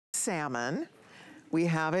salmon. We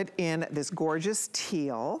have it in this gorgeous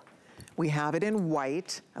teal. We have it in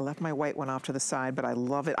white. I left my white one off to the side, but I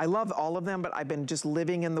love it. I love all of them, but I've been just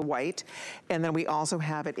living in the white. And then we also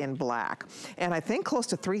have it in black. And I think close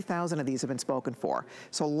to 3,000 of these have been spoken for.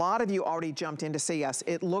 So a lot of you already jumped in to say yes.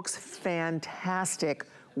 It looks fantastic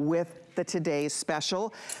with the today's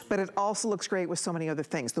special, but it also looks great with so many other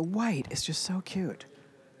things. The white is just so cute.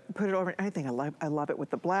 Put it over anything. I love it with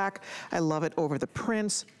the black. I love it over the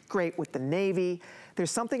prints. Great with the navy.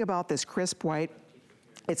 There's something about this crisp white.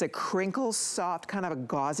 It's a crinkle soft, kind of a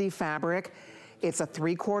gauzy fabric. It's a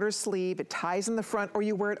 3/4 sleeve. It ties in the front, or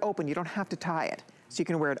you wear it open. You don't have to tie it. So you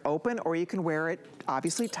can wear it open, or you can wear it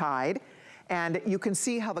obviously tied. And you can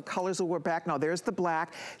see how the colors will work back. Now there's the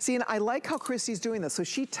black. See, and I like how Christy's doing this. So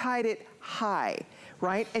she tied it high,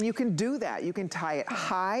 right? And you can do that. You can tie it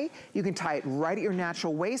high, you can tie it right at your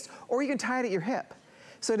natural waist, or you can tie it at your hip.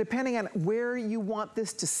 So depending on where you want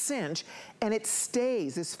this to cinch, and it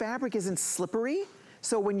stays. This fabric isn't slippery,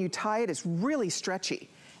 so when you tie it, it's really stretchy.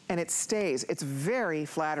 And it stays. It's very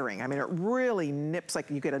flattering. I mean, it really nips, like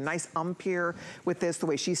you get a nice umpire with this, the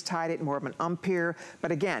way she's tied it, more of an umpire.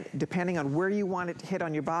 But again, depending on where you want it to hit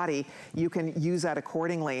on your body, you can use that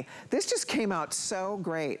accordingly. This just came out so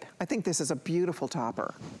great. I think this is a beautiful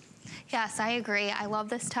topper. Yes, I agree. I love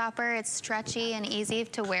this topper. It's stretchy and easy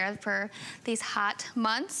to wear for these hot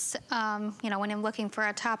months. You know, when I'm looking for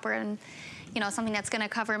a topper and you know, something that's gonna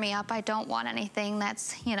cover me up. I don't want anything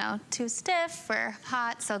that's, you know, too stiff or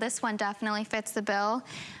hot, so this one definitely fits the bill.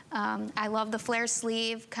 I love the flare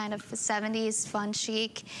sleeve, kind of 70s fun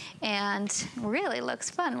chic, and really looks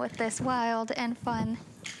fun with this wild and fun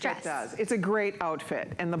dress. It does. It's a great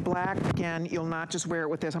outfit. And the black, again, you'll not just wear it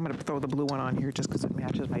with this. I'm gonna throw the blue one on here just because it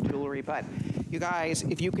matches my jewelry. But you guys,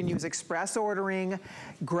 if you can use express ordering,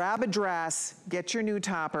 grab a dress, get your new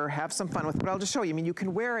topper, have some fun with it. But I'll just show you. I mean, you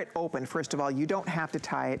can wear it open. First of all, you don't have to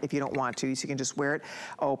tie it if you don't want to. So you can just wear it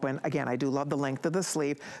open. Again, I do love the length of the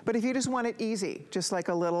sleeve. But if you just want it easy, just like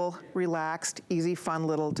a little relaxed, easy, fun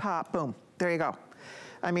little top, boom, there you go.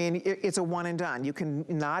 I mean, it's a one and done. You can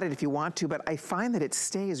knot it if you want to, but I find that it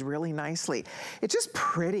stays really nicely. It's just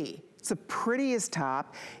pretty. It's the prettiest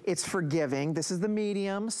top. It's forgiving. This is the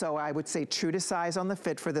medium, so I would say true to size on the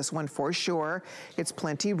fit for this one for sure. It's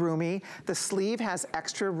plenty roomy. The sleeve has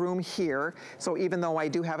extra room here, so even though I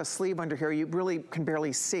do have a sleeve under here, you really can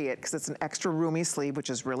barely see it because it's an extra roomy sleeve, which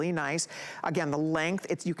is really nice. Again, the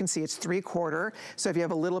length, you can see it's 3/4, so if you have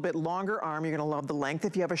a little bit longer arm, you're gonna love the length.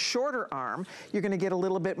 If you have a shorter arm, you're gonna get a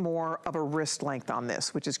little bit more of a wrist length on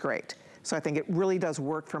this, which is great. So I think it really does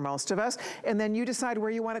work for most of us. And then you decide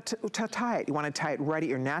where you want it to tie it. You want to tie it right at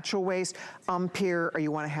your natural waist, here, or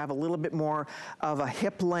you want to have a little bit more of a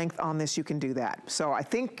hip length on this, you can do that. So I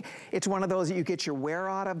think it's one of those that you get your wear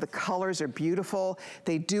out of. The colors are beautiful.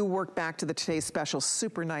 They do work back to the today's special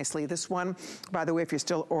super nicely. This one, by the way, if you're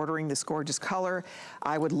still ordering this gorgeous color,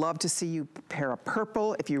 I would love to see you pair a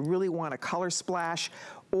purple if you really want a color splash.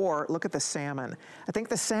 Or look at the salmon. I think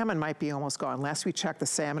the salmon might be almost gone. Last we checked, the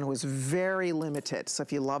salmon was very limited. So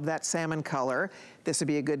if you love that salmon color, this would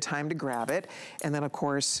be a good time to grab it. And then of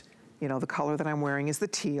course, you know, the color that I'm wearing is the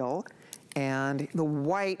teal. And the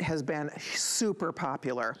white has been super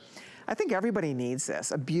popular. I think everybody needs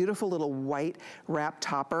this, a beautiful little white wrap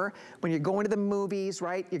topper. When you're going to the movies,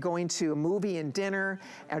 right? You're going to a movie and dinner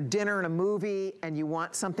and a movie, and you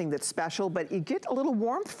want something that's special, but you get a little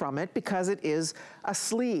warmth from it because it is a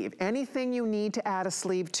sleeve. Anything you need to add a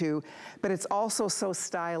sleeve to, but it's also so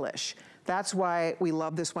stylish. That's why we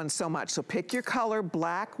love this one so much. So pick your color,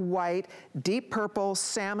 black, white, deep purple,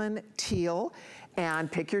 salmon, teal,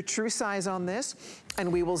 and pick your true size on this,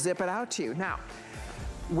 and we will zip it out to you. Now,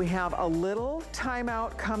 we have a little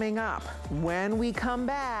timeout coming up. When we come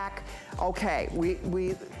back, okay,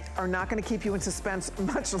 we are not gonna keep you in suspense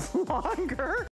much longer.